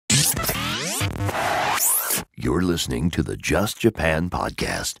You're listening to the Just Japan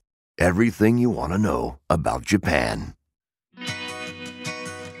podcast. Everything you want to know about Japan.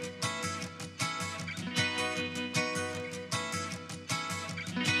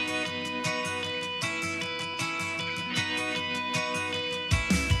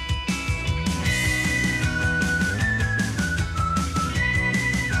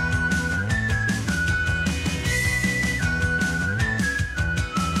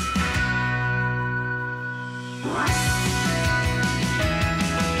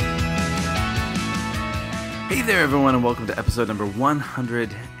 Hey there, everyone, and welcome to episode number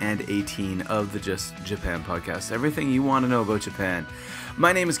 118 of the Just Japan podcast. Everything you want to know about Japan.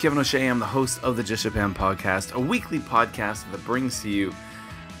 My name is Kevin O'Shea. I'm the host of the Just Japan podcast, a weekly podcast that brings to you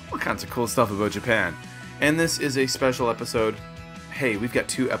all kinds of cool stuff about Japan. And this is a special episode. Hey, we've got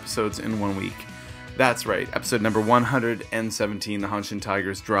 2 episodes in 1 week. That's right, episode number 117, the Hanshin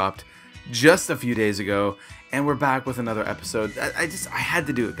Tigers, dropped just a few days ago, and we're back with another episode. I had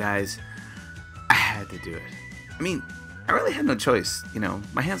to do it, guys. I had to do it. I mean, I really had no choice. You know,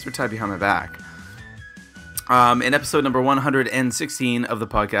 my hands were tied behind my back. In episode number 116 of the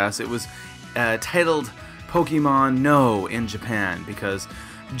podcast, it was titled PokemonGO in Japan, because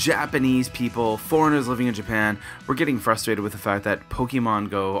Japanese people, foreigners living in Japan, were getting frustrated with the fact that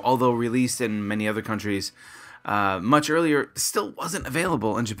PokemonGO, although released in many other countries much earlier, still wasn't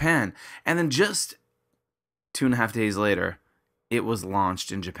available in Japan. And then just 2.5 days later, it was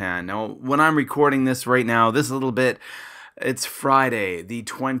launched in Japan. Now, when I'm recording this right now, it's Friday, the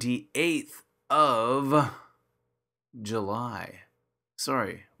 28th of July.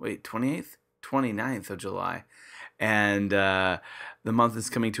 Sorry, wait, 28th? 29th of July. And the month is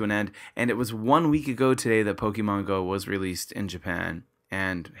coming to an end. And it was 1 week ago today that PokemonGO was released in Japan.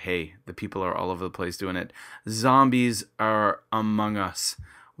 And hey, the people are all over the place doing it. Zombies are among us,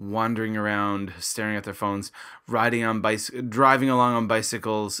 wandering around, staring at their phones, driving along on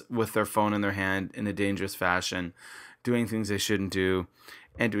bicycles with their phone in their hand in a dangerous fashion, doing things they shouldn't do,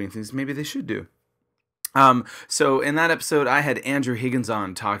 and doing things maybe they should do. So in that episode, I had Andrew Higgins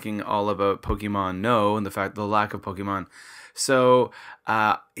on talking all about PokemonGO and the lack of Pokemon. So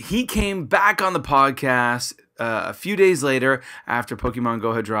he came back on the podcast a few days later after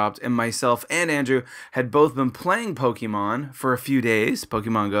PokemonGO had dropped, and myself and Andrew had both been playing Pokemon for a few days,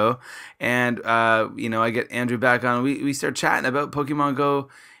 PokemonGO, and I get Andrew back on, and we start chatting about PokemonGO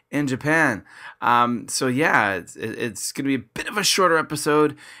in Japan. So yeah, it's going to be a bit of a shorter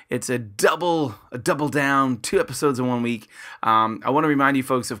episode. It's a double down, 2 episodes in 1 week. I want to remind you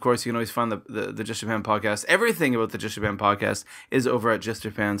folks, of course, you can always find the Just Japan podcast. Everything about the Just Japan podcast is over at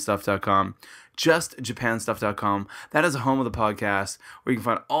justjapanstuff.com. JustJapanStuff.com. That is the home of the podcast, where you can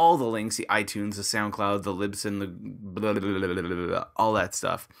find all the links, the iTunes, the SoundCloud, the Libsyn, the blah, blah, blah, blah, blah, blah, all that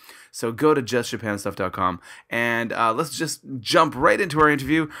stuff. So go to JustJapanStuff.com, and let's just jump right into our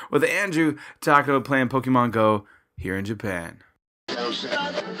interview with Andrew talking about playing PokemonGO here in Japan.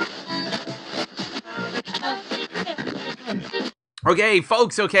 Okay,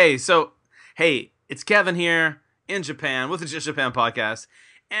 folks, so, hey, it's Kevin here in Japan with the Just Japan podcast,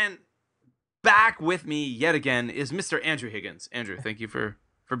 and back with me yet again is Mr. Andrew Higgins. Andrew, thank you for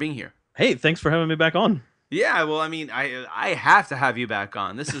being here. Hey, thanks for having me back on. Yeah, well, I mean, I have to have you back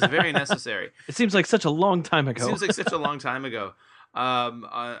on. This is very necessary. It seems like such a long time ago.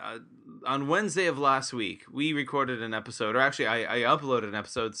 On Wednesday of last week, we recorded an episode, or actually I uploaded an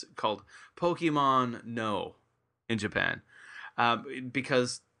episode called PokemonGO in Japan,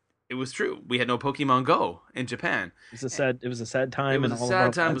 because it was true. We had no PokemonGO in Japan. It was a sad time. It was a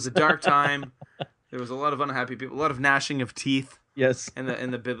sad time. It was a dark time. There was a lot of unhappy people, a lot of gnashing of teeth. Yes.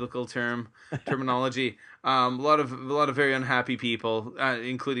 In the biblical terminology, a lot of very unhappy people,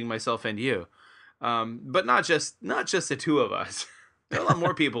 including myself and you. But not just the 2 of us. A lot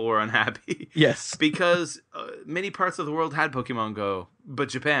more people were unhappy. Yes. Because many parts of the world had PokemonGO, but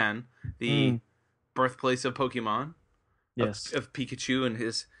Japan, the birthplace of Pokemon, yes, of Pikachu and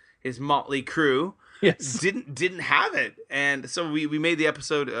his motley crew, yes, didn't have it. And so we made the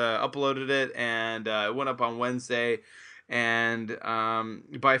episode, uploaded it, and it went up on Wednesday. And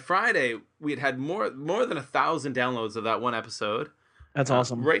by Friday, we had more than 1,000 downloads of that one episode. That's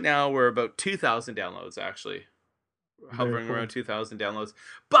awesome. Right now, we're about 2,000 downloads, actually. Hovering cool. around 2,000 downloads.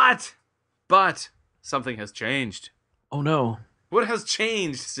 But something has changed. Oh, no. What has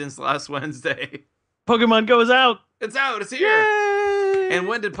changed since last Wednesday? PokemonGO is out. It's out. It's here. Yay! And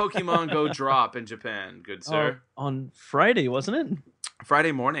when did PokemonGO drop in Japan, good sir? On Friday, wasn't it?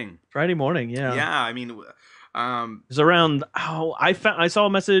 Friday morning. Yeah. Yeah, I mean... it was around. I saw a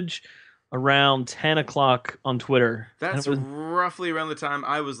message around 10 o'clock on Twitter. And That's it was, roughly around the time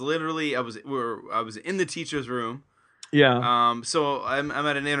I was in the teacher's room. yeah. So I'm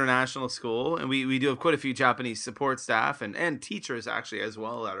at an international school, and we do have quite a few Japanese support staff and teachers actually as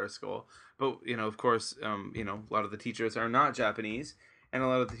well at our school. But of course, a lot of the teachers are not Japanese, and a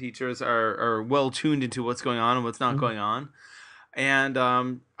lot of the teachers are well tuned into what's going on and what's not Mhm. going on. And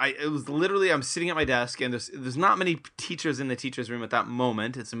I'm sitting at my desk, and there's not many teachers in the teachers room at that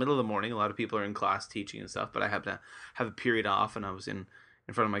moment. It's the middle of the morning. A lot of people are in class teaching and stuff, but I happen to have a period off, and I was in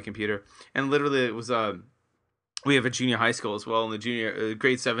front of my computer, and literally it was we have a junior high school as well, and the junior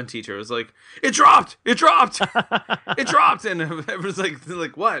grade 7 teacher was like, "It dropped! It dropped! It dropped!" And everyone's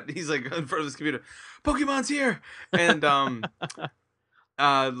like, "What?" He's like in front of his computer, "Pokemon's here!" And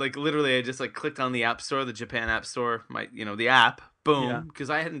like literally, I just like clicked on the app store, the Japan app store, the app, boom,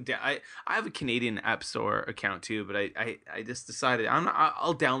 because I have a Canadian app store account too, but I just decided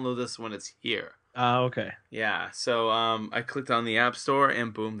I'll download this when it's here. Okay. Yeah, so I clicked on the app store,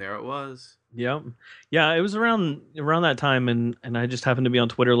 and boom, there it was. Yep. Yeah, it was around that time, and I just happened to be on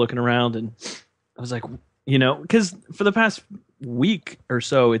Twitter looking around, and I was like, because for the past week or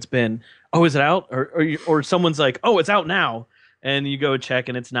so, it's been, oh, is it out? Or someone's like, oh, it's out now, and you go check,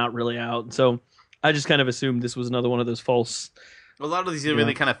 and it's not really out. So I just kind of assumed this was another one of those false. A lot of these are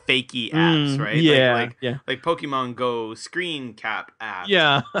really kind of fakey apps, right? Yeah, like PokemonGO screen cap app.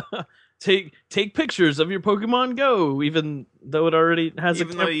 Yeah. Take pictures of your Pokemon Go, even though it already has.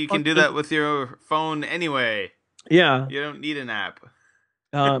 Even though you can do that with your phone anyway. Yeah, you don't need an app.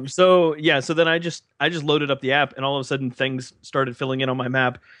 So then I just loaded up the app, and all of a sudden things started filling in on my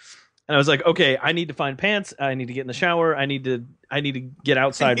map, and I was like, okay, I need to find pants. I need to get in the shower. I need to get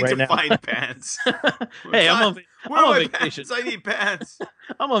outside right now. Find pants. Hey, I'm on vacation. Pants? I need pants.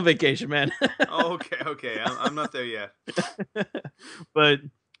 I'm on vacation, man. Okay. I'm not there yet. But.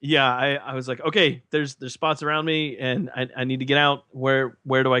 Yeah, I was like, okay, there's spots around me, and I need to get out. Where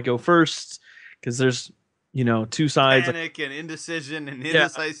do I go first? Because there's two sides. Panic and indecision and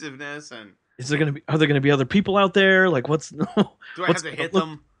indecisiveness, and are there gonna be other people out there? Like, do I have to hit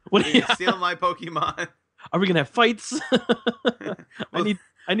them? What do you steal my Pokemon? Are we gonna have fights?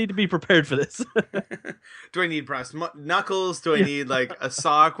 I need to be prepared for this. Do I need brass knuckles? Do I need like a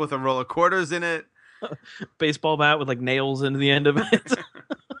sock with a roll of quarters in it? Baseball bat with like nails into the end of it.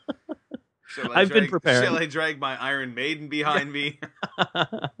 I've been prepared. Shall I drag my Iron Maiden behind me?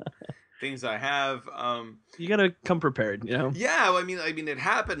 Things I have. You gotta come prepared, Yeah, well, I mean, it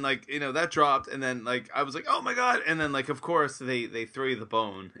happened. Like that dropped, and then like I was like, oh my god, and then like of course they throw you the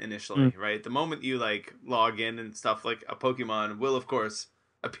bone initially, right? The moment you like log in and stuff, like a Pokemon will of course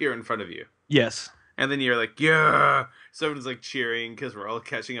appear in front of you. Yes. And then you're like, yeah. So everyone's like cheering because we're all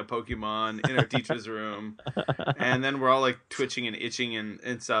catching a Pokemon in our teacher's room. And then we're all like twitching and itching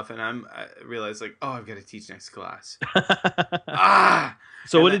and stuff. And I realized like, oh, I've got to teach next class.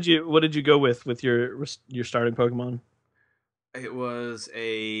 So what did you go with your starting Pokemon? It was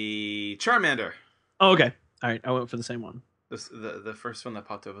a Charmander. Oh, okay. All right. I went for the same one. The first one that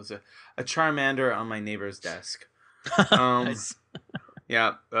popped up was a Charmander on my neighbor's desk. Nice.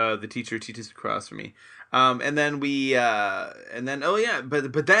 Yeah, the teacher teaches across from me, and then but then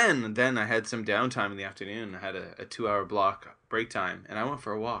I had some downtime in the afternoon. I had a 2-hour block break time, and I went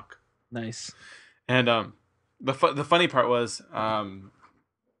for a walk. Nice. And the funny part was, I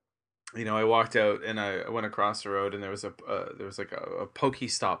walked out and I went across the road, and there was like a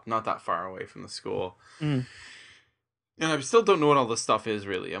Pokestop not that far away from the school. And I still don't know what all this stuff is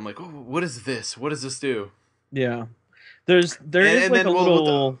really. I'm like, oh, what is this? What does this do? Yeah. There's like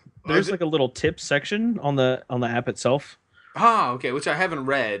a little tip section on the app itself. Ah, okay, which I haven't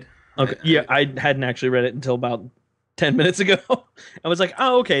read. Okay, yeah, I hadn't actually read it until about 10 minutes ago. I was like,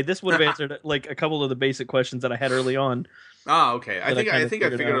 oh, okay, this would have answered like a couple of the basic questions that I had early on. Ah, okay. I think I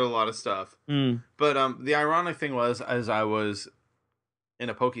figured out a lot of stuff. But the ironic thing was, as I was in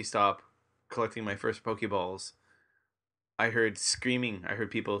a Pokestop collecting my first Pokeballs, I heard screaming. I heard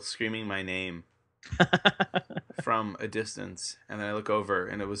people screaming my name. From a distance, and then I look over,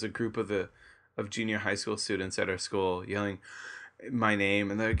 and it was a group of junior high school students at our school yelling my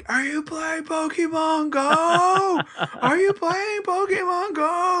name, and they're like, "Are you playing Pokemon Go? Are you playing Pokemon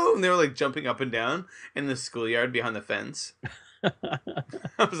Go?" And they were like jumping up and down in the schoolyard behind the fence. I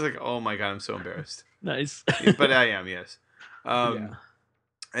was like, "Oh my god, I'm so embarrassed." Nice, but I am, yes. Yeah.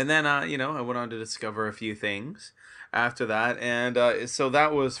 And then I went on to discover a few things after that, and so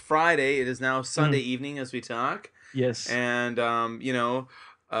that was Friday. It is now Sunday evening as we talk. Yes. And I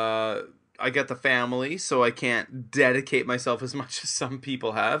got the family, so I can't dedicate myself as much as some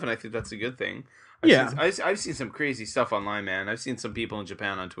people have, and I think that's a good thing. Yeah. I've seen some crazy stuff online, man. I've seen some people in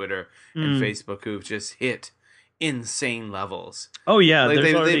Japan on Twitter and Mm. Facebook who've just hit insane levels. Oh yeah, Like there's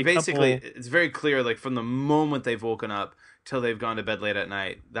they already a basically, couple. it's very clear, like from the moment they've woken up till they've gone to bed late at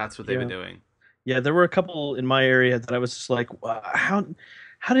night, that's what they've been Yeah. doing. Yeah, there were a couple in my area that I was just like, how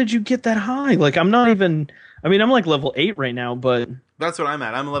did you get that high? Like, I'm not even. I mean, I'm like level 8 right now, but That's what I'm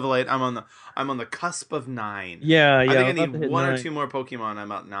at. I'm level 8. I'm on the cusp of 9. yeah, I yeah, think I'm I about need to hit one or 9. two more Pokemon.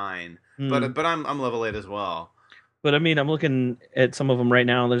 I'm at 9. Mm. But I'm level 8 as well. But I mean, I'm looking at some of them right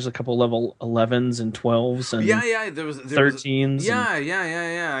now. There's a couple level 11s and 12s Yeah, and yeah. There was 13s and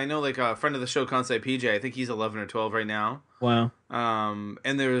yeah. I know, like a friend of the show, Kansai PJ. I think he's 11 or 12 right now. wow.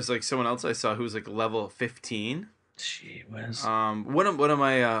 And there was like someone else I saw who was like level 15. Gee whiz. One of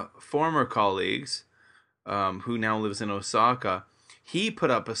my former colleagues, who now lives in Osaka, he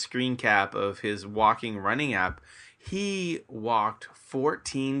put up a screen cap of his walking running app. He walked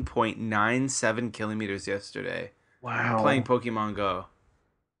 14.97 kilometers yesterday Wow. playing Pokemon Go.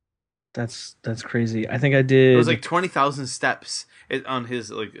 That's crazy. I think I It was did. like 20,000 steps on his,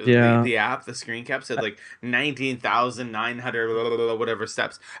 like, Yeah. the app. The screen cap said like 19,900 whatever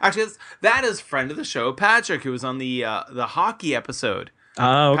steps. Actually, that is friend of the show Patrick, who was on the hockey episode.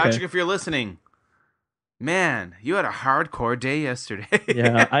 Okay. Patrick, if you're listening, man, you had a hardcore day yesterday.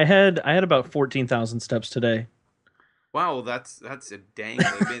 Yeah, I had about 14,000 steps today. Wow, well, that's a dang.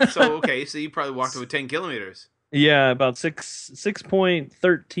 I mean, so okay, so you probably walked over 10 kilometers. Yeah, about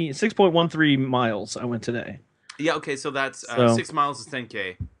 6.13 miles I went today. Yeah, okay, so that's So 6 miles is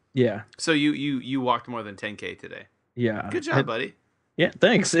 10K. yeah, So you walked more than 10K today. yeah. Good job, buddy. Yeah,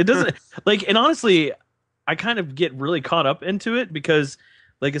 thanks. It doesn't like, and honestly, I kind of get really caught up into it because,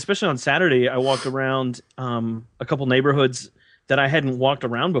 like, especially on Saturday, I walked around a couple neighborhoods that I hadn't walked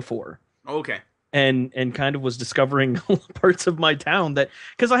around before, Okay. and kind of was discovering parts of my town that,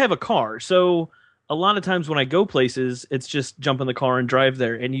 because I have a car, so a lot of times when I go places, it's just jump in the car and drive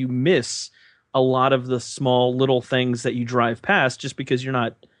there, and you miss a lot of the small little things that you drive past just because you're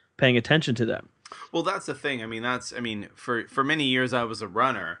not paying attention to them. Well, that's the thing. I mean, for many years I was a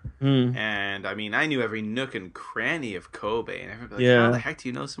runner, Mm. and I mean, I knew every nook and cranny of Kobe, and everybody like, Yeah. how the heck do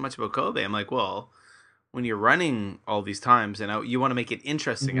you know so much about Kobe? I'm like, well, when you're running all these times and you want to make it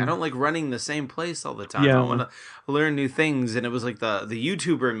interesting. I Mhm. don't like running the same place all the time. Yeah. I want to learn new things, and it was like the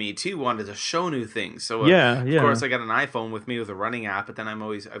YouTuber in me too wanted to show new things. So Yeah, of course I got an iPhone with me with a running app, but then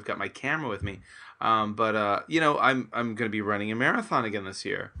I've got my camera with me. But you know, I'm going to be running a marathon again this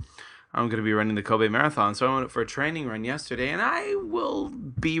year. I'm going to be running the Kobe Marathon. So I went for a training run yesterday, and I will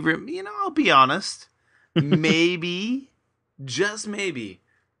be, I'll be honest, maybe, just maybe,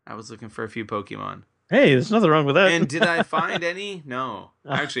 I was looking for a few Pokemon. Hey, there's nothing wrong with that. And did I find any? No.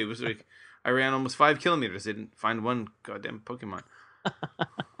 Actually, it was like I ran almost 5 kilometers. Didn't find one goddamn Pokemon.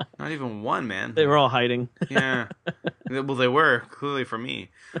 Not even one, man. They were all hiding. Yeah. Well, they were clearly for me.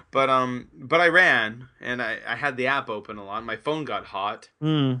 But I ran, and I had the app open a lot. My phone got hot.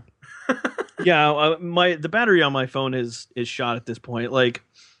 Mm. Yeah, the battery on my phone is shot at this point. Like,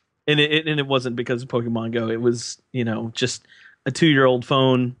 and it wasn't because of Pokemon Go. It was, just a 2-year-old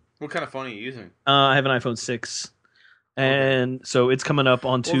phone. What kind of phone are you using? I have an iPhone 6, and so it's coming up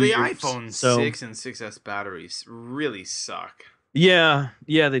on 2 Well, the years. iPhone So 6 and 6S batteries really suck. yeah,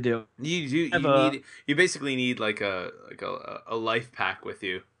 they do. You basically need like a life pack with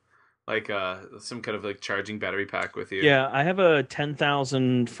you, like some kind of like charging battery pack with you. Yeah, I have a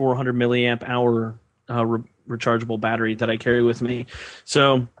 10,400 milliamp hour rechargeable battery that I carry with me.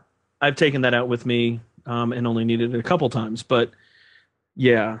 So I've taken that out with me and only needed it a couple times. But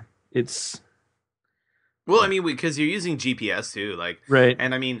yeah, it's Well, I mean, because you're using GPS too, like right.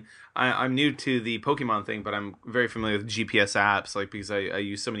 And I mean, I'm new to the Pokemon thing, but I'm very familiar with GPS apps, like because I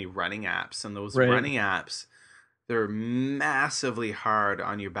use so many running apps, and those Right. running apps, they're massively hard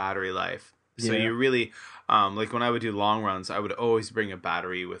on your battery life. So Yeah. you really, like when I would do long runs, I would always bring a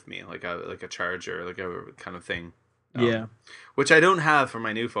battery with me, like a charger, like a kind of thing. Yeah. Which I don't have for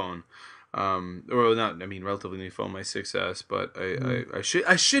my new phone. Or not, I mean, relatively new phone, my 6S, but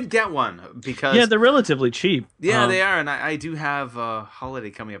I should get one because Yeah, they're relatively cheap. yeah, they are, and I do have a holiday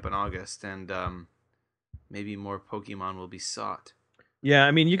coming up in August, and maybe more Pokemon will be sought. Yeah,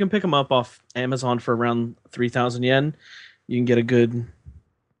 I mean, you can pick them up off Amazon for around 3,000 yen. You can get a good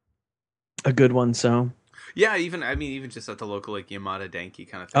one. So Yeah, even just at the local like Yamada Denki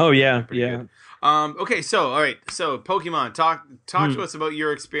kind of thing. oh they're yeah, pretty yeah. good. Okay, so all right, so Pokemon, talk Hmm. to us about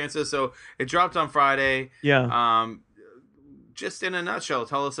your experiences. So it dropped on Friday. Yeah. Just in a nutshell,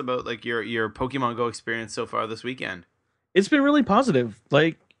 tell us about like your Pokemon Go experience so far this weekend. It's been really positive.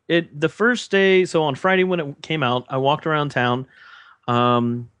 Like the first day, so on Friday when it came out, I walked around town.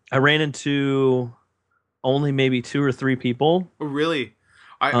 I ran into only maybe 2 or 3 people. Oh, really?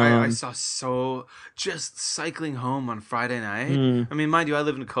 I Um, saw just cycling home on Friday night. mm, I mean, mind you, I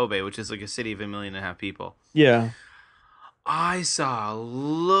live in Kobe, which is like a city of 1.5 million people. yeah. I saw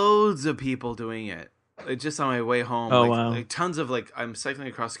loads of people doing it. Like, just on my way home, Oh wow. like tons of like I'm cycling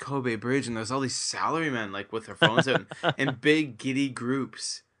across Kobe Bridge, and there's all these salarymen like with their phones out in big giddy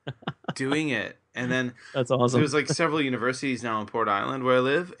groups doing it. And then That's awesome. there's like several universities now in Port Island where I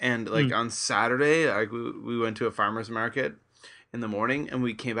live, and like Mm. on Saturday, like we went to a farmers market in the morning, and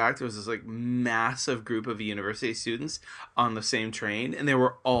we came back. There was this like massive group of university students on the same train, and they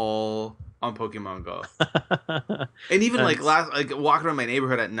were all on Pokemon Go. And even like Nice. walking around my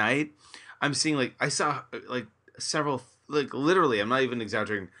neighborhood at night, I'm seeing like I saw like several like literally, I'm not even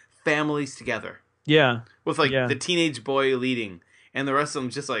exaggerating, families together Yeah. with like Yeah. the teenage boy leading, and the rest of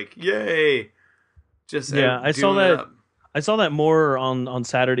them just like yay, just Yeah. out doing it up. I saw that more on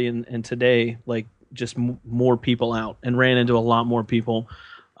Saturday and today, like just more people out, and ran into a lot more people.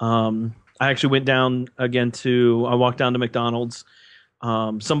 I actually went down again to I walked down to McDonald's.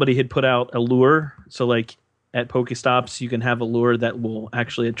 Somebody had put out a lure, so like at Pokestops, you can have a lure that will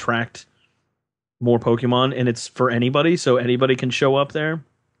actually attract more Pokemon, and it's for anybody, so anybody can show up there.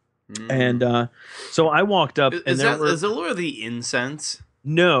 And so I walked up, and there were Is the lure the incense?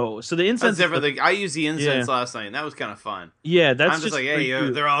 no. So the That's incense, different. Like, I used the incense yeah, last night, and that was kind of fun. yeah, that's I'm just just like, for hey, yo,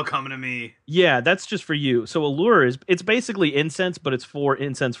 you. they're all coming to me. Yeah, that's just for you. So a lure is it's basically incense, but it's for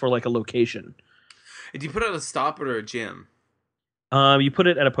incense for like a location. Did you put it at a stop or a gym? You put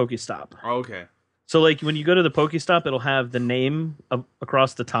it at a Pokestop. Oh, okay. So like when you go to the Pokestop, it'll have the name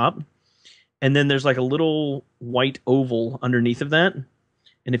across the top, and then there's like a little white oval underneath of that.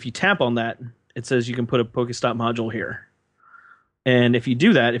 And if you tap on that, it says you can put a Pokestop module here. And if you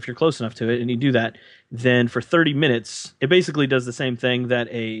do that, if you're close enough to it and you do that, then for 30 minutes, it basically does the same thing that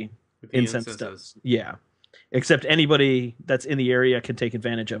a With the incense does. Yeah. Except anybody that's in the area can take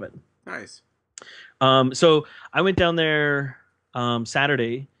advantage of it. Nice. So I went down there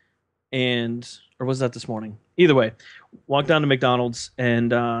Saturday, or was that this morning? Either way, walked down to McDonald's,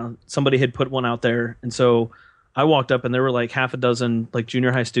 and somebody had put one out there, and so I walked up, and there were like half a dozen like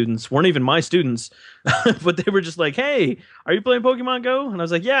junior high students, weren't even my students, but they were just like, "Hey, are you playing Pokemon Go?" And I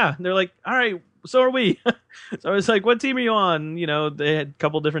was like, "Yeah." And they're like, "All right, so are we." So I was like, "What team are you on?" You know, they had a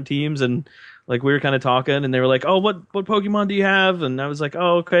couple different teams, and like we were kind of talking, and they were like, "Oh, what Pokemon do you have?" And I was like,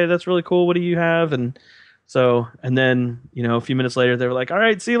 "Oh, okay, that's really cool. What do you have?" And so, and then, a few minutes later, they were like, "All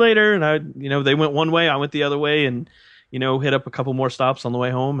right, see you later." And they went one way, I went the other way, and, hit up a couple more stops on the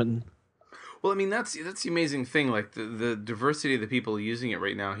way home. And Well, I mean, that's the amazing thing. Like the diversity of the people using it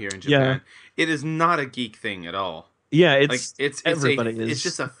right now here in Japan. It is not a geek thing at all. yeah, Like everybody is. it's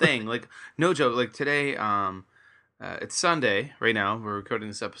just a thing. Like, no joke. Like today, it's Sunday right now. We're recording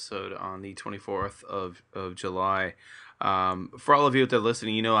this episode on the 24th of July. For all of you out there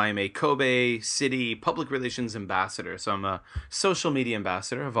listening, I am a Kobe City public relations ambassador. So I'm a social media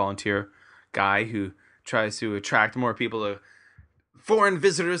ambassador, a volunteer guy who tries to attract more people to foreign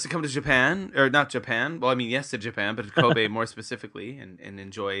visitors to come to Japan, or not Japan. Well, I mean, yes, to Japan, but to Kobe more specifically, and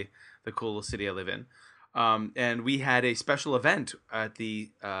enjoy the cool city I live in. And we had a special event at the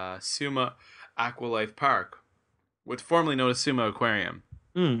Suma Aqualife Park, what's formerly known as Suma Aquarium.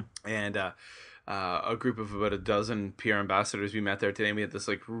 Mm. And a group of about a dozen peer ambassadors we met there today. And we had this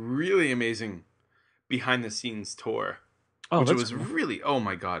like really amazing behind the scenes tour, which that's was cool. really, oh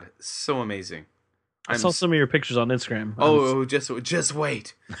my god, so amazing. I saw some of your pictures on Instagram. Just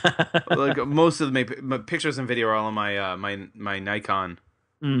wait. Like most of my pictures and video are all on my my Nikon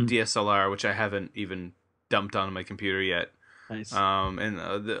DSLR, which I haven't even dumped on my computer yet. Nice. And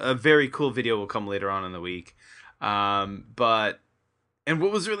a very cool video will come later on in the week. But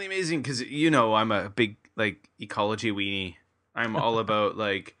what was really amazing, because I'm a big like ecology weenie. I'm all about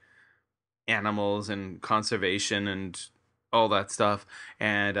like animals and conservation and all that stuff.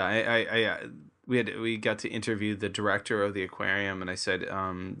 And we got to interview the director of the aquarium, and I said,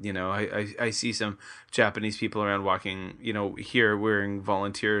 I see some Japanese people around walking, here wearing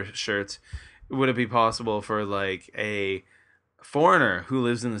volunteer shirts. Would it be possible for like a foreigner who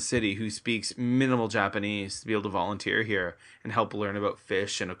lives in the city who speaks minimal Japanese to be able to volunteer here and help learn about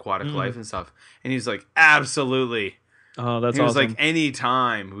fish and aquatic life and stuff? And he's like, absolutely. Oh, that's awesome. He was awesome. like,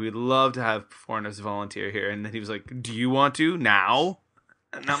 anytime. We'd love to have foreigners volunteer here. And then he was like, do you want to now?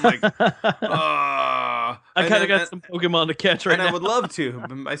 And I'm like, I kind of got some Pokemon to catch right now. And I would love to.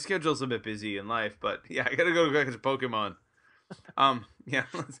 But my schedule's a bit busy in life. But yeah, I gotta go catch Pokemon. Yeah,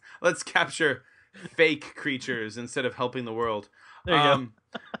 let's capture fake creatures instead of helping the world. There you go.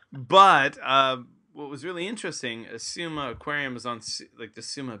 But what was really interesting, Suma Aquarium was on like the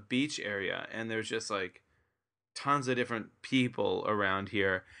Suma Beach area, and there's just like tons of different people around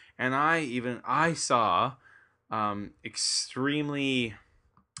here, and I saw extremely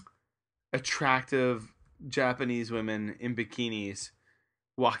attractive Japanese women in bikinis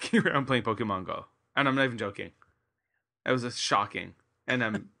walking around playing Pokemon Go, and I'm not even joking. It was shocking, and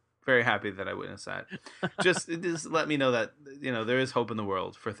I'm very happy that I witnessed that. Just let me know that there is hope in the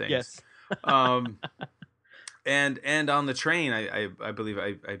world for things. Yes. And on the train, I believe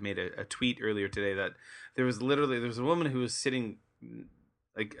I made a tweet earlier today that there was a woman who was sitting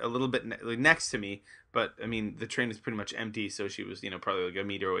like a little bit like next to me, but I mean the train is pretty much empty, so she was probably like a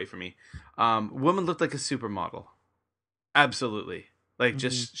meter away from me. Woman looked like a supermodel, absolutely, like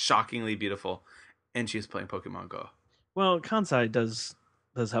just shockingly beautiful, and she was playing Pokemon Go. Well, Kansai does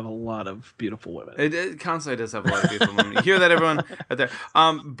have a lot of beautiful women. Kansai does have a lot of beautiful women. You hear that, everyone out there?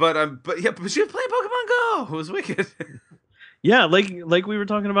 But she was playing Pokemon Go. It was wicked. Yeah, like we were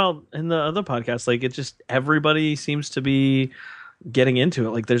talking about in the other podcast, like it just everybody seems to be getting into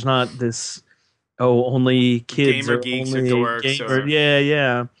it. Like there's not this only kids gamer or geeks only or dorks or...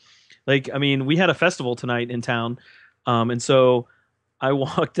 yeah. Like I mean, we had a festival tonight in town, and so I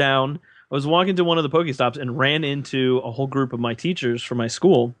walked down. I was walking to one of the Pokestops and ran into a whole group of my teachers from my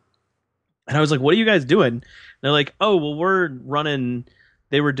school. And I was like, what are you guys doing? And they're like, oh, well, we're running.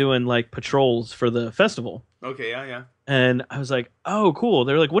 They were doing like patrols for the festival. Okay, yeah. And I was like, oh, cool.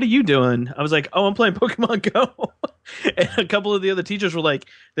 They're like, what are you doing? I was like, oh, I'm playing Pokemon Go. And a couple of the other teachers were like,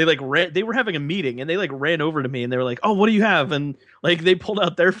 they were having a meeting and they like ran over to me and they were like, oh, what do you have? And like they pulled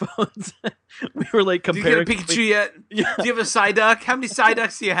out their phones. We were like comparing. Do you get a Pikachu yet? Yeah. Do you have a Psyduck? How many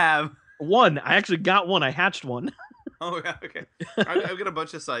Psyducks do you have? One. I actually got one. I hatched one. Oh, yeah, okay. I've got a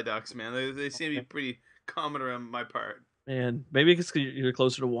bunch of Psyducks, man. They seem to be pretty common around my part. And maybe it's because you're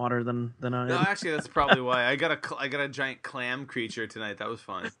closer to water than I am. No, actually, that's probably why. I got a giant clam creature tonight. That was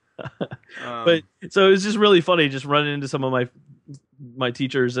fun. But so it was just really funny, just running into some of my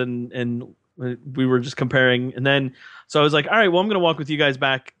teachers, and we were just comparing. And then so I was like, all right, well, I'm gonna walk with you guys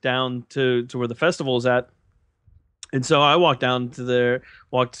back down to where the festival is at. And so I walked to the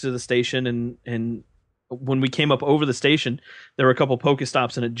station, and when we came up over the station, there were a couple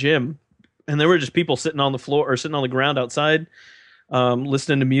Pokestops in a gym, and there were just people sitting on the floor or sitting on the ground outside,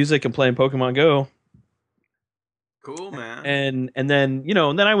 listening to music and playing Pokemon Go. Cool, man. And then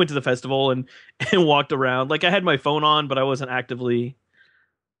and then I went to the festival and walked around. Like I had my phone on, but I wasn't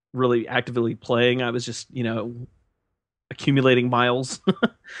really actively playing. I was just accumulating miles.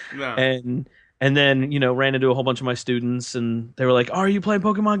 Yeah. And then, ran into a whole bunch of my students, and they were like, "Oh, are you playing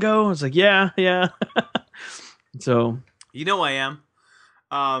Pokemon Go?" I was like, "Yeah." So, I am.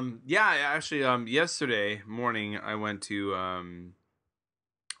 Actually, yesterday morning I went to a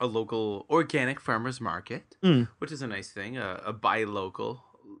local organic farmers market, which is a nice thing. A buy local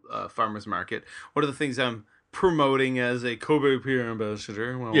farmers market. One of the things I'm promoting as a Kobe peer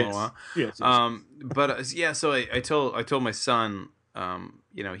ambassador. Yes. So I told my son.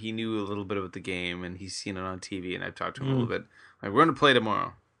 He knew a little bit about the game and he's seen it on TV, and I've talked to him a little bit. Like, we're going to play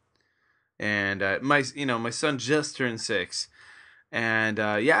tomorrow. And my son just turned 6, and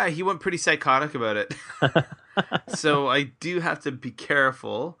he went pretty psychotic about it. So I do have to be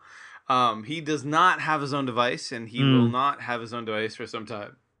careful. He does not have his own device, and he will not have his own device for some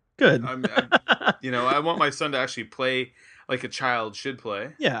time. Good. I want my son to actually play like a child should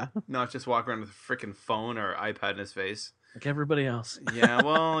play. Yeah. Not just walk around with a freaking phone or iPad in his face. Like everybody else. Yeah,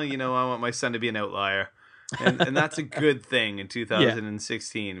 well, I want my son to be an outlier. And that's a good thing in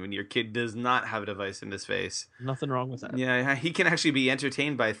 2016 when your kid does not have a device in his face. Nothing wrong with that. Yeah, he can actually be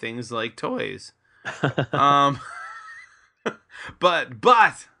entertained by things like toys. But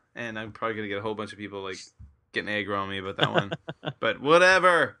and I'm probably going to get a whole bunch of people like getting aggro on me about that one. But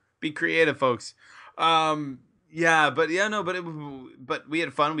whatever. Be creative, folks. But we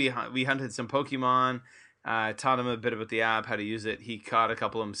had fun. We hunted some Pokemon. Taught him a bit about the app, how to use it. He caught a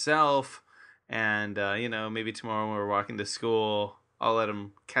couple himself, and maybe tomorrow when we're walking to school, I'll let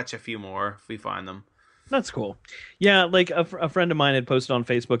him catch a few more if we find them. That's cool. Yeah, like a friend of mine had posted on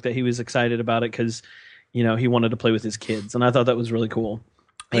Facebook that he was excited about it because he wanted to play with his kids, and I thought that was really cool.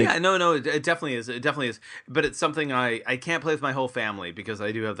 Like, yeah, no, it definitely is. It definitely is. But it's something I can't play with my whole family because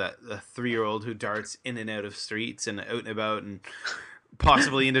I do have that 3-year-old who darts in and out of streets and out and about and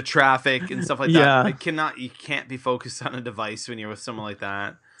possibly into traffic and stuff like Yeah. that. You can't be focused on a device when you're with someone like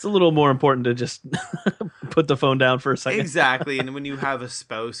that. It's a little more important to just put the phone down for a second. Exactly. And when you have a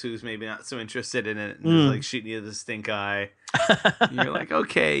spouse who's maybe not so interested in it and is like shooting you the stink eye, you're like,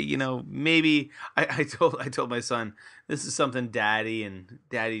 okay, you know, maybe I told my son, this is something daddy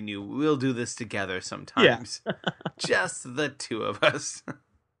knew. We'll do this together sometimes. Yeah. Just the two of us.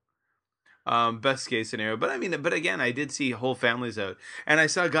 Best case scenario. But again, I did see whole families out. And I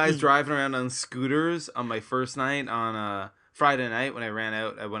saw guys driving around on scooters on my first night on Friday night when I ran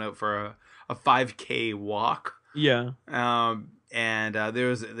out. I went out for a 5K walk. Yeah. And there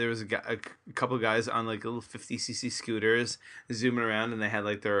was a couple of guys on like little 50cc scooters zooming around, and they had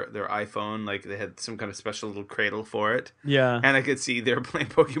like their iPhone, like they had some kind of special little cradle for it. Yeah. And I could see they were playing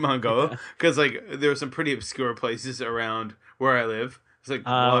PokemonGO because like there were some pretty obscure places around where I live. It's like,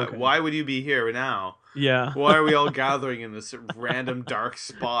 why would you be here now? Yeah. Why are we all gathering in this random dark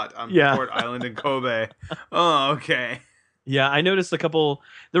spot on Port Island in Kobe? Oh, okay. Yeah, I noticed there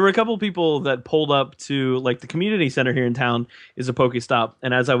were a couple people that pulled up to, like, the community center here in town is a Pokestop.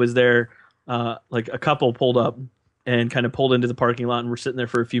 And as I was there, like a couple pulled up and kind of pulled into the parking lot and were sitting there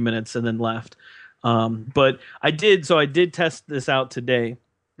for a few minutes and then left. But I did test this out today.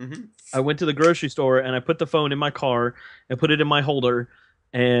 Mm-hmm. I went to the grocery store and I put the phone in my car and put it in my holder.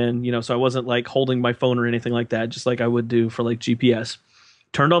 And, you know, so I wasn't like holding my phone or anything like that, just like I would do for like GPS.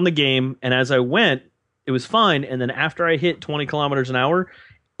 Turned on the game, and as I went, it was fine. And then after I hit 20 kilometers an hour,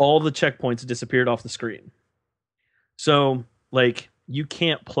 all the checkpoints disappeared off the screen. So, like, you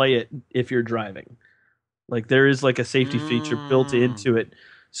can't play it if you're driving. Like, there is like a safety feature built into it.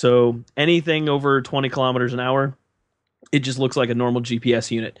 So anything over 20 kilometers an hour, it just looks like a normal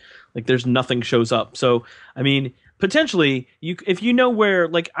GPS unit. Like, there's nothing shows up. So, I mean, potentially, if you know where,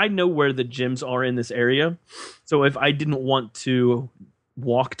 like, I know where the gyms are in this area. So if I didn't want to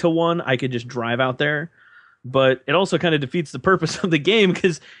walk to one, I could just drive out there. But it also kind of defeats the purpose of the game,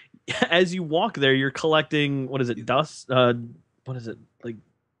 because as you walk there, you're collecting, what is it, dust? What is it, like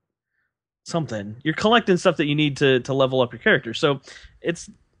something? You're collecting stuff that you need to level up your character. So it's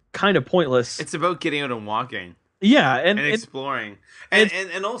kind of pointless. It's about getting out and walking. Yeah, and exploring,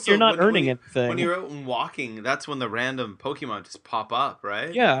 and also you're not earning anything. When you're out and walking, that's when the random Pokemon just pop up,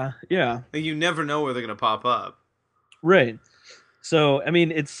 right? Yeah. Like, you never know where they're gonna pop up. Right. So, I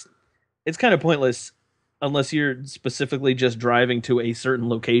mean, it's kind of pointless unless you're specifically just driving to a certain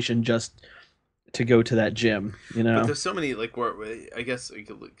location just to go to that gym, you know? But there's so many, like, where I guess like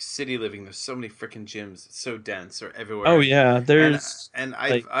city living, there's so many freaking gyms. It's so dense. They're everywhere. Oh yeah, there's and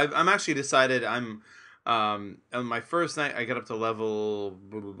I'm actually decided I'm on my first night I got up to level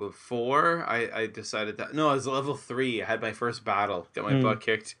 4. I decided that no, I was level 3. I had my first battle, got my butt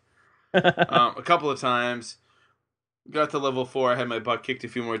kicked a couple of times. Got to level 4, I had my butt kicked a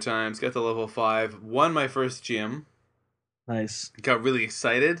few more times. Got to level 5, won my first gym. Nice. Got really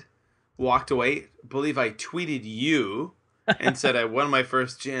excited. Walked away. Believe I tweeted you and said I won my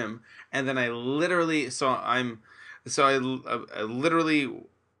first gym. And then I literally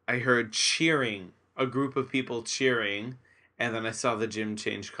I heard cheering, a group of people cheering, and then I saw the gym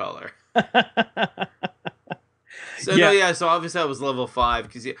change color. So so obviously I was level 5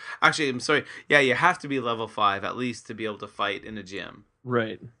 because actually I'm sorry. Yeah, you have to be level 5 at least to be able to fight in a gym.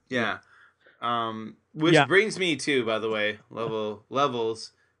 Right. Yeah. Which brings me to, by the way,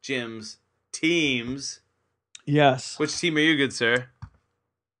 levels, gyms, teams. Yes. Which team are you, good sir?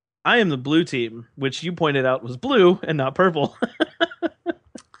 I am the blue team, which you pointed out was blue and not purple.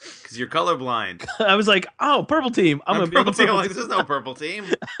 Because you're colorblind. I was like, oh, purple team. I'm gonna be on the purple team. There's no purple team.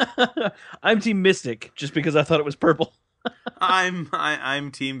 I'm Team Mystic, just because I thought it was purple.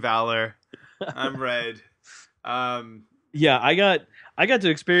 I'm Team Valor. I'm red. Yeah, I got to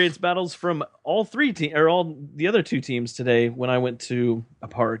experience battles from all the other 2 teams today when I went to a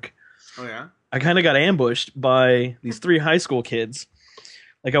park. Oh yeah. I kind of got ambushed by these 3 high school kids.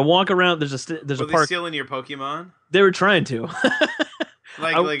 Like, I walk around. There's a park. Were they stealing your Pokemon? They were trying to.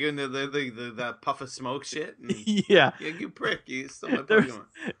 Like in the puff of smoke shit. Yeah, you prick! You stole my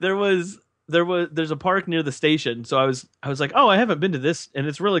Pokemon. There's a park near the station, so I was like, oh, I haven't been to this, and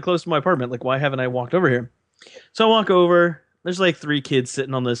it's really close to my apartment. Like, why haven't I walked over here? So I walk over. There's like 3 kids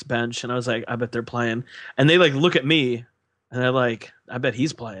sitting on this bench, and I was like, I bet they're playing. And they like look at me, and they're like, I bet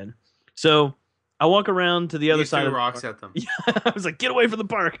he's playing. So I walk around to the other side. Threw rocks at them. Yeah, I was like, get away from the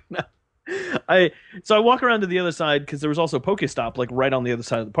park. No. I walk around to the other side because there was also a Pokestop like right on the other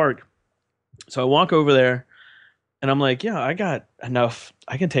side of the park. So I walk over there, and I'm like, yeah, I got enough.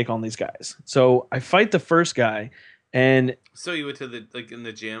 I can take on these guys. So I fight the first guy, and so you went to in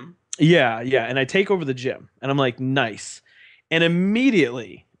the gym. Yeah, and I take over the gym, and I'm like, nice. and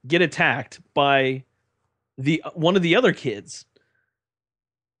immediately get attacked by the one of the other kids,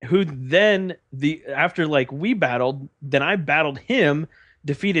 who then after like we battled, then I battled him,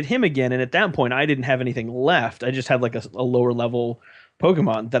 defeated him again, and at that point I didn't have anything left. I just had like a lower level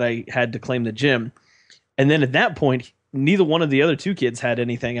Pokemon that I had to claim the gym. And then at that point, neither one of the other two kids had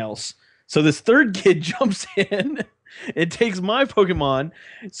anything else. So this third kid jumps in, it takes my Pokemon.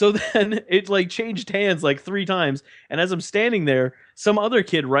 So then it like changed hands like 3 times. And as I'm standing there, some other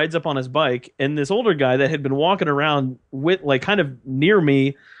kid rides up on his bike, and this older guy that had been walking around with like kind of near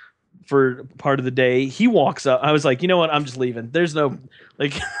me for part of the day, he walks up. I was like, you know what? I'm just leaving. There's no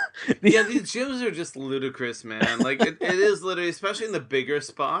like. Yeah, these gyms are just ludicrous, man. Like it is literally, especially in the bigger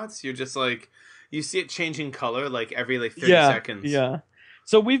spots. You're just like, you see it changing color like every like 30 seconds. Yeah.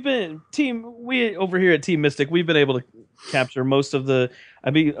 So we over here at Team Mystic, we've been able to capture most of the.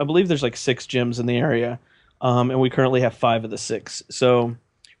 I believe there's like 6 gyms in the area, and we currently have 5 of the 6. So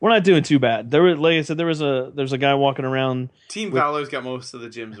we're not doing too bad. Like I said, there's a guy walking around. Team Valor's got most of the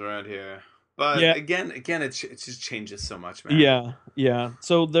gyms around here, but again, it just changes so much, man. Yeah.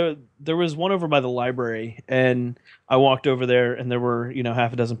 So there was one over by the library, and I walked over there, and there were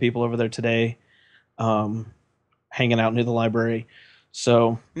half a dozen people over there today, hanging out near the library.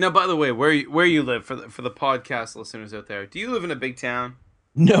 So now, by the way, where you live for the podcast listeners out there, do you live in a big town?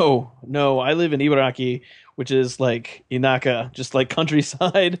 No, I live in Ibaraki, which is like Inaka, just like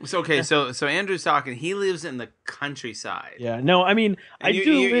countryside. So Andrew's talking. He lives in the countryside. Yeah, no, I mean,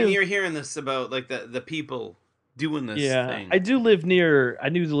 you're hearing this about like the people doing this thing. I do live near. I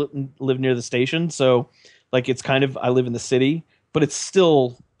do live near the station, so like it's kind of I live in the city, but it's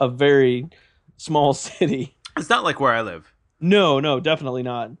still a very small city. It's not like where I live. No, definitely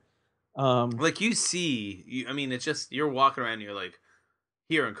not. Like I mean, it's just you're walking around, and you're like,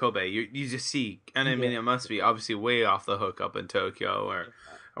 here in Kobe, you just see, and I mean, it must be obviously way off the hook up in Tokyo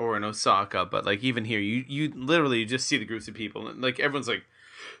or in Osaka, but like even here, you literally just see the groups of people, and like everyone's like,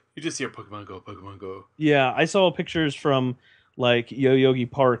 you just hear Pokemon Go. Yeah, I saw pictures from like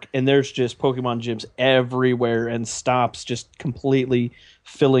Yoyogi Park, and there's just Pokemon gyms everywhere and stops just completely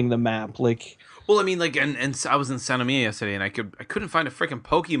filling the map. Like, well, I mean, like, and I was in Sanomiya yesterday, and I couldn't find a freaking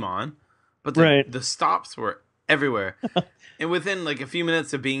Pokemon, but the stops were everywhere. And within like a few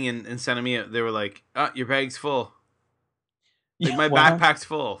minutes of being in Sanomiya, they were like, your bag's full. Like, my backpack's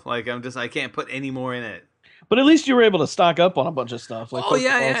full. Like, I can't put any more in it. But at least you were able to stock up on a bunch of stuff. Like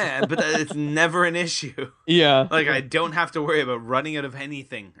yeah. But it's never an issue. Yeah. Like, I don't have to worry about running out of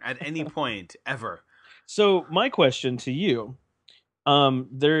anything at any point, ever. So, my question to you,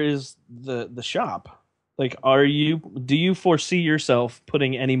 there is the shop. Like, do you foresee yourself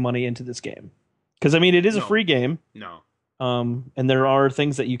putting any money into this game? Because, I mean, it is a free game. No. And there are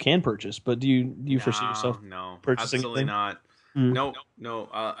things that you can purchase, but do you foresee yourself purchasing? Absolutely not. No.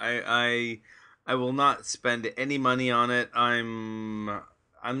 I will not spend any money on it. I'm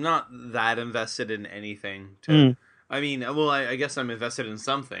not that invested in anything. I mean, well, I guess I'm invested in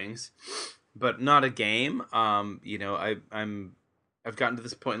some things, but not a game. I've gotten to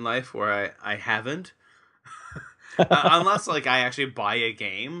this point in life where I haven't, unless like I actually buy a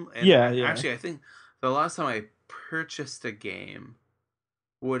game. And actually, I think the last time I purchased a game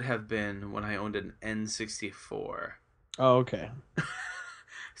would have been when I owned an N64. Oh, okay.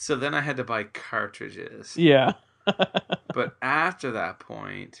 So then I had to buy cartridges. Yeah. But after that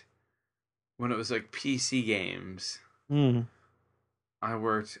point, when it was like PC games, I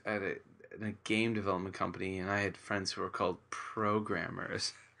worked at a game development company, and I had friends who were called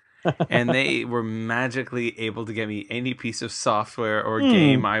programmers. And they were magically able to get me any piece of software or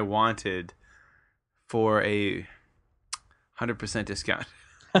game I wanted for a 100% discount.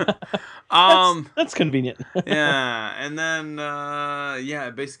 That's convenient. Yeah, and then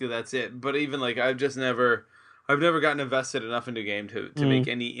basically that's it. But even like I've never gotten invested enough into a game to make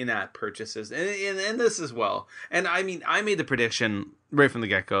any in-app purchases, and this as well. And I mean, I made the prediction right from the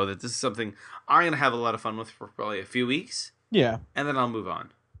get-go that this is something I'm gonna have a lot of fun with for probably a few weeks. Yeah, and then I'll move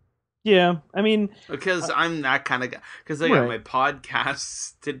on. Yeah, I mean, because I'm that kind of guy. Because I got my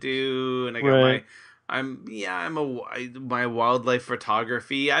podcasts to do, and I got my wildlife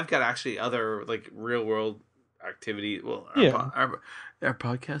photography. I've got actually other like real world activities. Well, are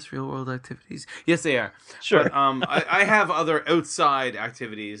podcasts real world activities? Yes, they are. Sure. But, I have other outside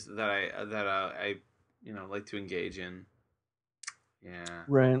activities that I like to engage in. Yeah.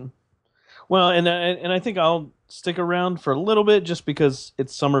 Right. Well, and I think I'll stick around for a little bit just because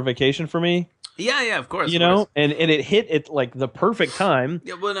it's summer vacation for me. Yeah, of course. And it hit at like the perfect time.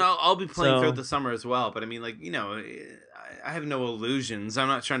 Yeah, well, no, I'll be playing throughout the summer as well. But I mean, like, I have no illusions. I'm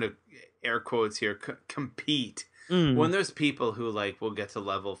not trying to, air quotes here, compete when there's people who like will get to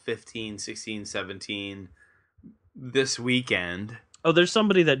level 15, 16, 17 this weekend. Oh, there's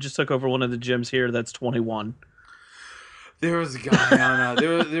somebody that just took over one of the gyms here that's 21. There was a guy on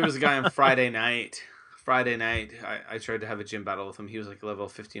there was a guy on Friday night. I tried to have a gym battle with him. He was like level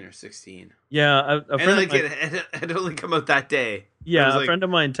 15 or 16. Yeah, a friend and like it had only come out that day. Yeah, a friend of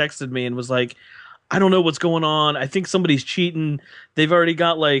mine texted me and was like, I don't know what's going on. I think somebody's cheating. They've already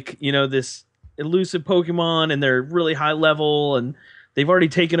got like, this elusive Pokemon and they're really high level and they've already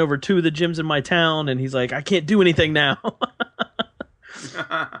taken over 2 of the gyms in my town. And he's like, I can't do anything now.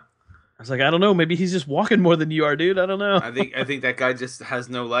 I was like, I don't know. Maybe he's just walking more than you are, dude. I don't know. I think that guy just has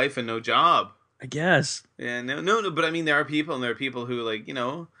no life and no job. I guess. Yeah, no. But I mean, there are people who like,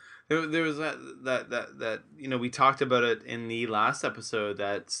 there was that we talked about it in the last episode,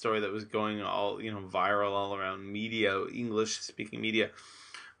 that story that was going all viral all around media, English speaking media,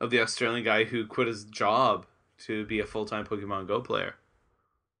 of the Australian guy who quit his job to be a full-time Pokemon Go player.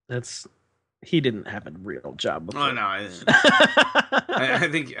 He didn't have a real job before. Oh no, I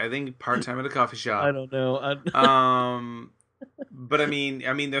think part-time at a coffee shop. I don't know. But I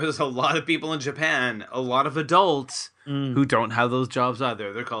mean, there's a lot of people in Japan, a lot of adults who don't have those jobs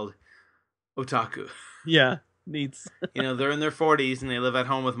either. They're called otaku. Yeah, neats. They're in their 40s and they live at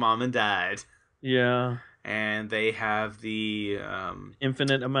home with mom and dad. Yeah. And they have the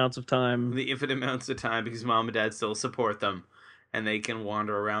infinite amounts of time. Because mom and dad still support them. And they can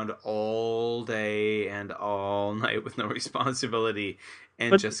wander around all day and all night with no responsibility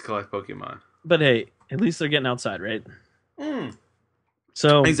and just collect Pokemon. But hey, at least they're getting outside, right?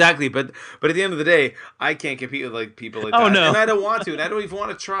 So exactly, but at the end of the day, I can't compete with like people like that. No. And I don't want to, and I don't even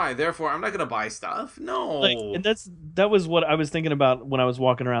want to try. Therefore, I'm not going to buy stuff. No. And that was what I was thinking about when I was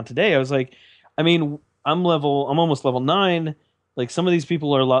walking around today. I was like, I mean, I'm almost level 9. Like some of these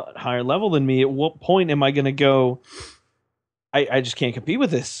people are a lot higher level than me. At what point am I going to go? I just can't compete with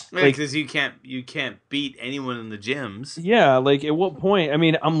this. Because you can't beat anyone in the gyms. Yeah, like at what point? I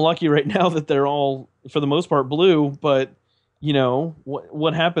mean, I'm lucky right now that they're all, for the most part, blue. But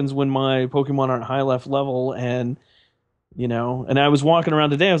what happens when my Pokemon aren't high level? And and I was walking around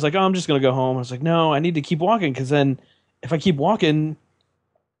today. I was like, oh, I'm just gonna go home. I was like, no, I need to keep walking, because then if I keep walking,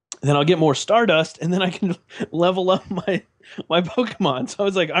 then I'll get more Stardust, and then I can level up my Pokemon. So I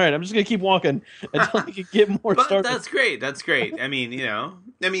was like, all right, I'm just gonna keep walking until I can get more Stardust. That's great. I mean,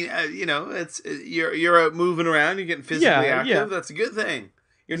 it's you're out moving around, you're getting physically active. Yeah. That's a good thing.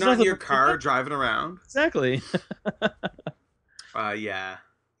 You're not in your car driving around. Exactly. Yeah.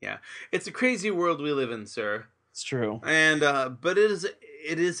 It's a crazy world we live in, sir. It's true. And but it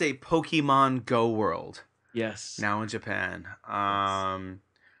is a Pokemon Go world. Yes. Now in Japan.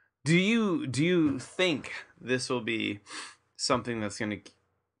 Do you think this will be something that's going to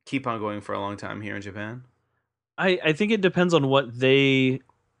keep on going for a long time here in Japan? I think it depends on what they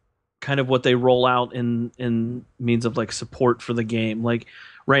roll out in means of like support for the game. Like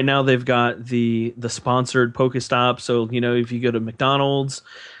right now they've got the sponsored Pokestop, so if you go to McDonald's,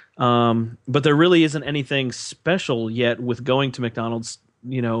 but there really isn't anything special yet with going to McDonald's,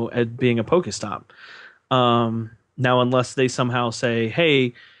 at being a Pokestop. Now unless they somehow say,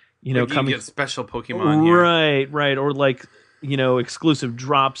 hey, come get special Pokemon here. Right, or like exclusive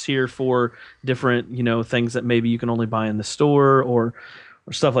drops here for different things that maybe you can only buy in the store or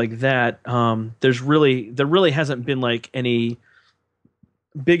stuff like that. There really hasn't been like any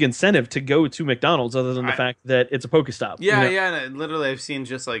big incentive to go to McDonald's other than the fact that it's a Pokestop. Yeah, and literally I've seen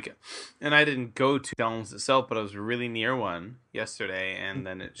just like, and I didn't go to McDonald's itself, but I was really near one yesterday, and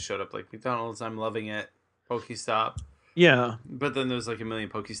then it showed up like McDonald's, I'm loving it, Pokestop. Yeah. But then there's like a million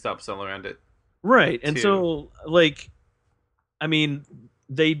Pokestops all around it. Right. And so like, I mean,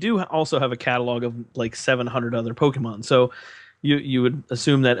 they do also have a catalog of like 700 other Pokemon. So you would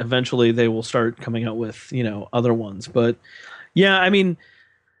assume that eventually they will start coming out with, other ones. But yeah, I mean,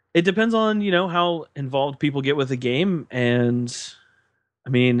 it depends on, how involved people get with the game. And I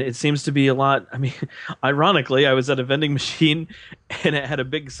mean, it seems to be a lot. I mean, ironically, I was at a vending machine and it had a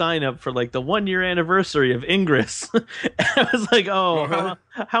big sign up for like the 1-year anniversary of Ingress. And I was like, oh,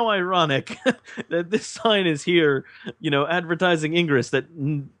 how ironic that this sign is here, advertising Ingress that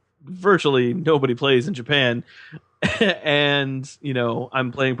virtually nobody plays in Japan. And,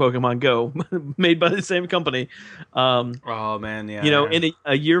 I'm playing Pokemon Go, made by the same company. Oh, man, yeah. In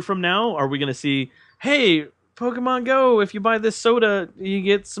a year from now, are we going to see, hey, Pokemon Go, if you buy this soda, you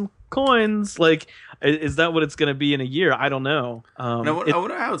get some coins? Like, is that what it's going to be in a year? I don't know. I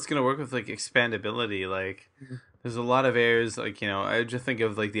wonder how it's going to work with, like, expandability. Like, there's a lot of areas, like, I just think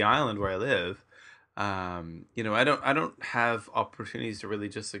of, like, the island where I live. I don't have opportunities to really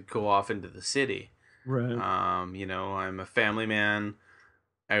just like, go off into the city. Right. I'm a family man.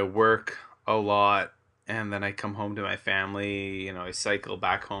 I work a lot, and then I come home to my family. I cycle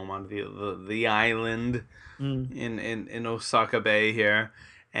back home onto the island Mm. in Osaka Bay here,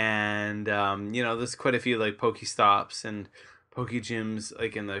 and there's quite a few like Poke Stops and Poke Gyms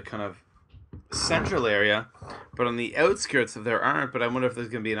like in the kind of central area, but on the outskirts there aren't. But I wonder if there's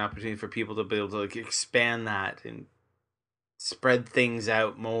going to be an opportunity for people to be able to like expand that and spread things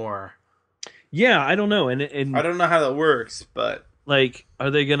out more. Yeah, I don't know, and I don't know how that works, but like, are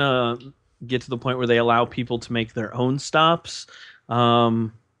they gonna get to the point where they allow people to make their own stops?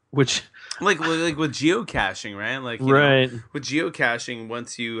 Which like with geocaching, right? Like, right. with geocaching,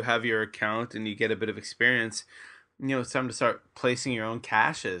 once you have your account and you get a bit of experience, it's time to start placing your own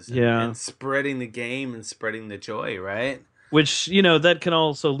caches and spreading the game and spreading the joy, right? Which, that can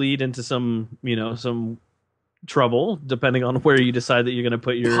also lead into some trouble depending on where you decide that you're going to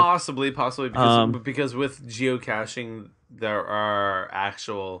put your possibly because with geocaching there are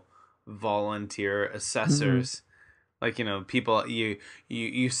actual volunteer assessors. Like, people,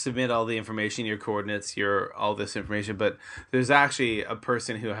 you submit all the information, your coordinates, all this information, but there's actually a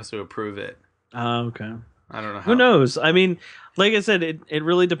person who has to approve it. Okay. I don't know how. Who knows? I mean, like I said, it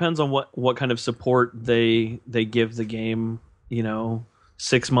really depends on what kind of support they give the game,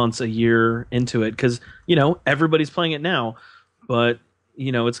 6 months, a year into it, because everybody's playing it now, but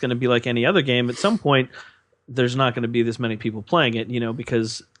it's going to be like any other game. At some point, there's not going to be this many people playing it,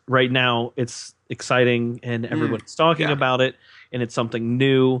 because right now it's exciting and everybody's talking about it, and it's something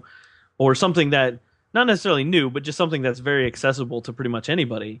new, or something that not necessarily new, but just something that's very accessible to pretty much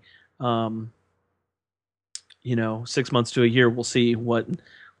anybody. 6 months to a year, we'll see what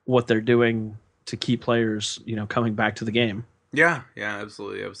they're doing to keep players, coming back to the game. Yeah,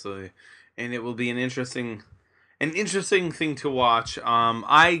 absolutely. And it will be an interesting thing to watch.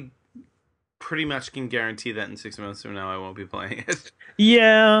 I pretty much can guarantee that in 6 months from now I won't be playing it.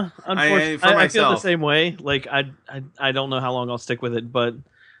 Yeah, unfortunately, I feel the same way. Like, I don't know how long I'll stick with it, but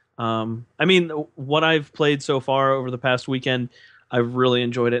I mean, what I've played so far over the past weekend, I've really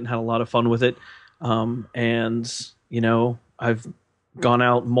enjoyed it and had a lot of fun with it. And I've gone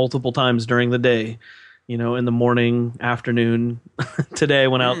out multiple times during the day, in the morning, afternoon. Today I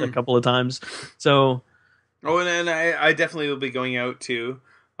went out a couple of times. So, and I definitely will be going out too.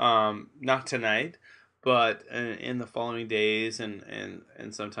 Not tonight, but in the following days, and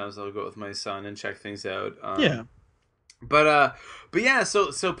sometimes I'll go with my son and check things out. Yeah. But yeah,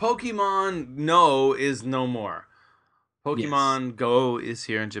 so Pokemon No is no more. Pokemon Go is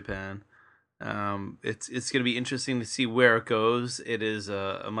here in Japan. It's going to be interesting to see where it goes. It is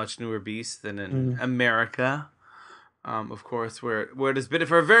a much newer beast than in America, of course, where it has been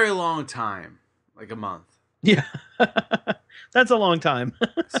for a very long time, like a month. Yeah, that's a long time.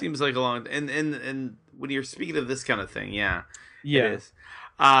 Seems like a long. And when you're speaking of this kind of thing, yeah, it is.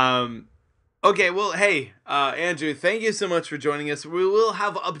 Okay, well, hey, Andrew, thank you so much for joining us. We will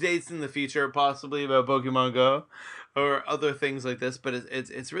have updates in the future, possibly about Pokemon Go or other things like this, but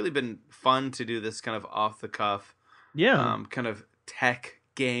it's really been fun to do this kind of off the cuff, kind of tech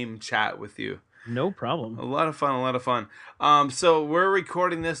game chat with you. No problem. A lot of fun. So we're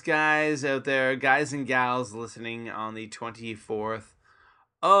recording this, guys out there, guys and gals listening, on the 24th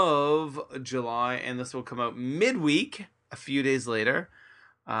of July, and this will come out midweek, a few days later,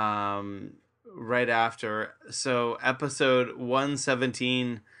 right after. So episode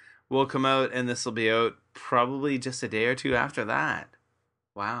 117 will come out, and this will be out probably just a day or two after that.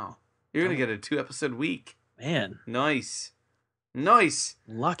 Wow. You're going to get a 2-episode week. Man. Nice.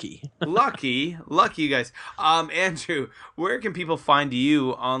 Lucky you guys. Andrew, where can people find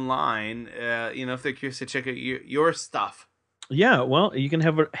you online, if they're curious to check out your stuff? Yeah, well, you can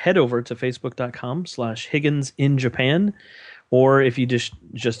head over to facebook.com/Higgins in Japan, or if you just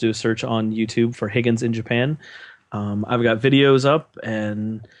do a search on YouTube for Higgins in Japan. I've got videos up,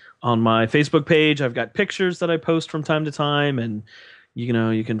 and on my Facebook page, I've got pictures that I post from time to time, and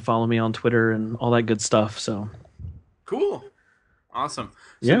you can follow me on Twitter and all that good stuff. So cool. Awesome.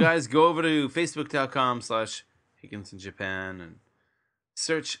 So guys, go over to facebook.com/Higgins in Japan and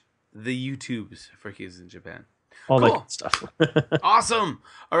search the YouTubes for Higgins in Japan. All that good stuff. Awesome.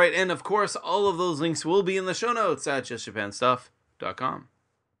 All right, and of course, all of those links will be in the show notes at justjapanstuff.com.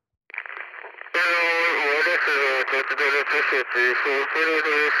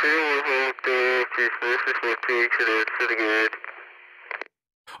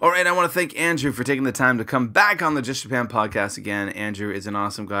 All right, I want to thank Andrew for taking the time to come back on the Just Japan podcast again. Andrew is an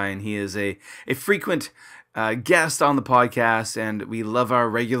awesome guy, and he is a frequent guest on the podcast, and we love our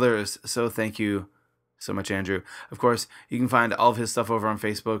regulars, so thank you so much, Andrew. Of course, you can find all of his stuff over on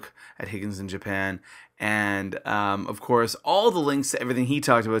Facebook at Higgins in Japan. And, of course, all the links to everything he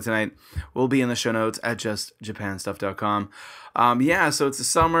talked about tonight will be in the show notes at justjapanstuff.com. So it's the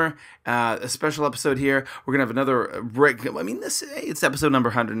summer, a special episode here. We're going to have another break. I mean, it's episode number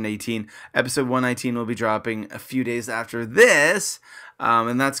 118. Episode 119 will be dropping a few days after this.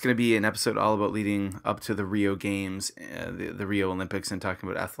 And that's going to be an episode all about leading up to the Rio Games, the Rio Olympics, and talking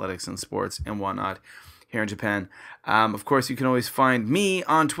about athletics and sports and whatnot here in Japan. Of course, you can always find me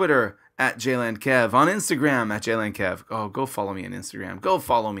on Twitter at JLandKev, on Instagram at JLandKev. Oh, go follow me on Instagram. Go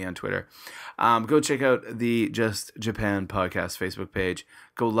follow me on Twitter. Go check out the Just Japan Podcast Facebook page.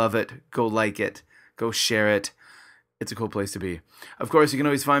 Go love it. Go like it. Go share it. It's a cool place to be. Of course, you can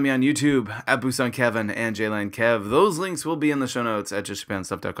always find me on YouTube at Busan Kevin and JLandKev. Those links will be in the show notes at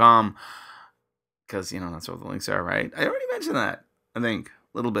justjapanstuff.com because, that's where the links are, right? I already mentioned that, I think,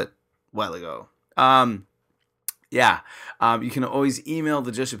 a little bit while ago. You can always email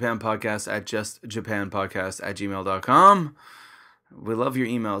the Just Japan Podcast at justjapanpodcast@gmail.com. We love your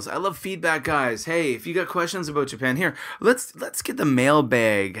emails. I love feedback, guys. Hey, if you got questions about Japan, here, let's get the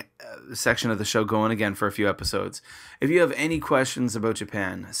mailbag section of the show going again for a few episodes. If you have any questions about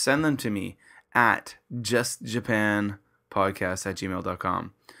Japan, send them to me at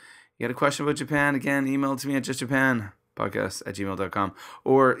justjapanpodcast@gmail.com. You got a question about Japan? Again, email it to me at justjapanpodcast@gmail.com.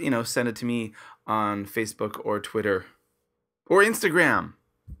 Or, send it to me on Facebook or Twitter or Instagram.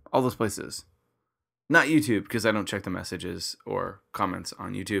 All those places. Not YouTube, because I don't check the messages or comments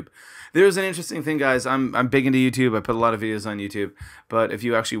on YouTube. There's an interesting thing, guys. I'm big into YouTube. I put a lot of videos on YouTube. But if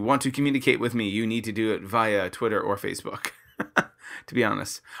you actually want to communicate with me, you need to do it via Twitter or Facebook, to be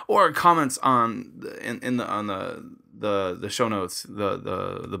honest. Or comments on the show notes,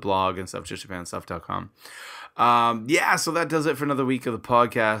 the blog and stuff, justjapanstuff.com. So that does it for another week of the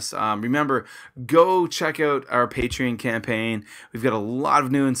podcast. Remember, go check out our Patreon campaign. We've got a lot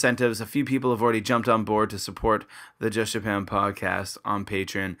of new incentives. A few people have already jumped on board to support the Just Japan podcast on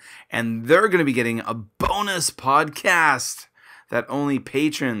Patreon, and they're going to be getting a bonus podcast that only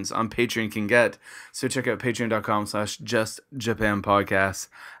patrons on Patreon can get. So check out patreon.com/justjapanpodcast.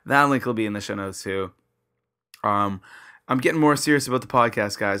 That link will be in the show notes too. I'm getting more serious about the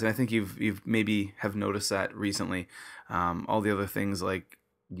podcast, guys, and I think you've maybe have noticed that recently. All the other things like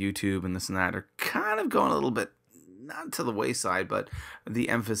YouTube and this and that are kind of going a little bit, not to the wayside, but the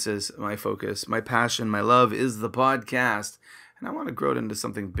emphasis, my focus, my passion, my love is the podcast, and I want to grow it into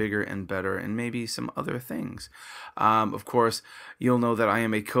something bigger and better and maybe some other things. Of course, you'll know that I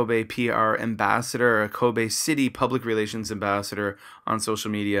am a Kobe PR ambassador, a Kobe City Public Relations ambassador on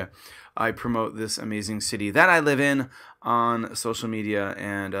social media. I promote this amazing city that I live in on social media,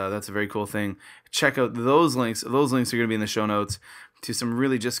 and that's a very cool thing. Check out those links. Those links are going to be in the show notes to some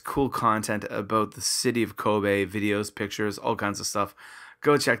really just cool content about the city of Kobe, videos, pictures, all kinds of stuff.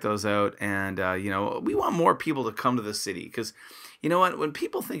 Go check those out, and we want more people to come to the city because, you know what? When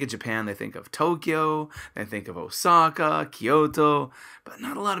people think of Japan, they think of Tokyo, they think of Osaka, Kyoto, but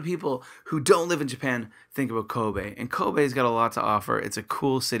not a lot of people who don't live in Japan think about Kobe. And Kobe's got a lot to offer. It's a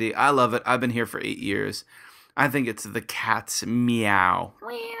cool city. I love it. I've been here for 8 years. I think it's the cat's meow.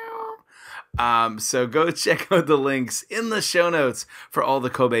 So go check out the links in the show notes for all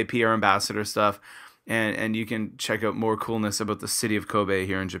the Kobe PR ambassador stuff. And you can check out more coolness about the city of Kobe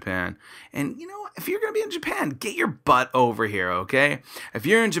here in Japan. And, if you're going to be in Japan, get your butt over here, okay? If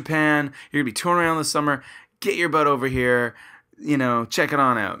you're in Japan, you're going to be touring around this summer, get your butt over here, check it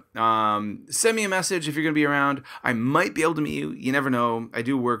on out. Send me a message if you're going to be around. I might be able to meet you. You never know. I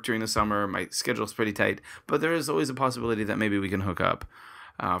do work during the summer. My schedule's pretty tight. But there is always a possibility that maybe we can hook up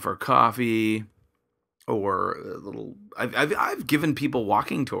for coffee or a little... I've given people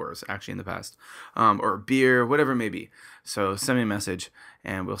walking tours, actually, in the past. Or beer, whatever it may be. So send me a message,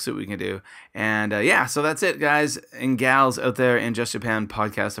 and we'll see what we can do. And so that's it, guys and gals out there in Just Japan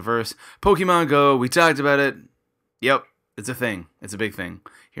Podcast-averse. PokemonGO, we talked about it. Yep, it's a thing. It's a big thing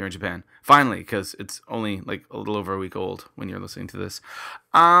here in Japan. Finally, because it's only like a little over a week old when you're listening to this.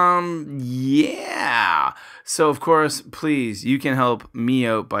 So, of course, please, you can help me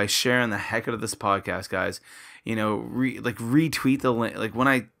out by sharing the heck out of this podcast, guys. Retweet the link. Like when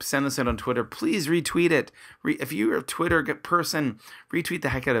I send this out on Twitter, please retweet it. If you're a Twitter person, retweet the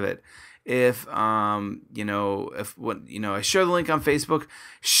heck out of it. If I share the link on Facebook,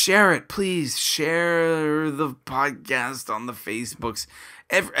 share it, please. Share the podcast on the Facebooks.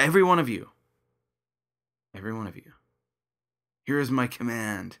 Every one of you. Every one of you. Here is my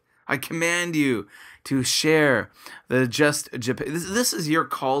command. I command you to share the Just Japan. This is your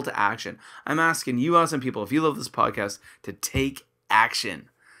call to action. I'm asking you awesome people, if you love this podcast, to take action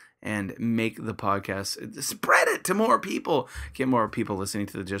and make the podcast, spread it to more people, get more people listening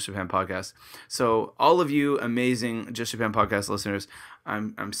to the Just Japan podcast. So all of you amazing Just Japan podcast listeners,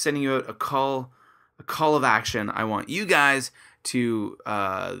 I'm sending you out a call of action. I want you guys to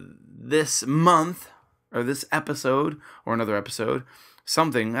this month or this episode or another episode,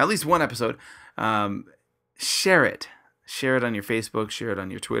 something, at least one episode, share it. Share it on your Facebook, share it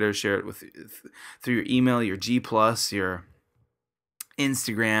on your Twitter, share it through your email, your G+, your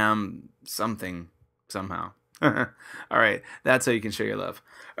Instagram, something, somehow. All right, that's how you can share your love.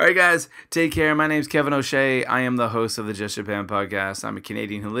 All right, guys, take care. My name's Kevin O'Shea. I am the host of the Just Japan podcast. I'm a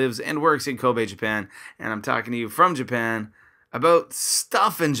Canadian who lives and works in Kobe, Japan, and I'm talking to you from Japan about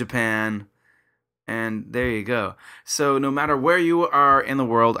stuff in Japan. And there you go. So no matter where you are in the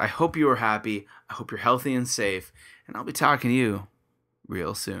world, I hope you are happy. I hope you're healthy and safe. And I'll be talking to you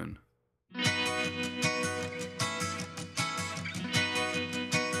real soon.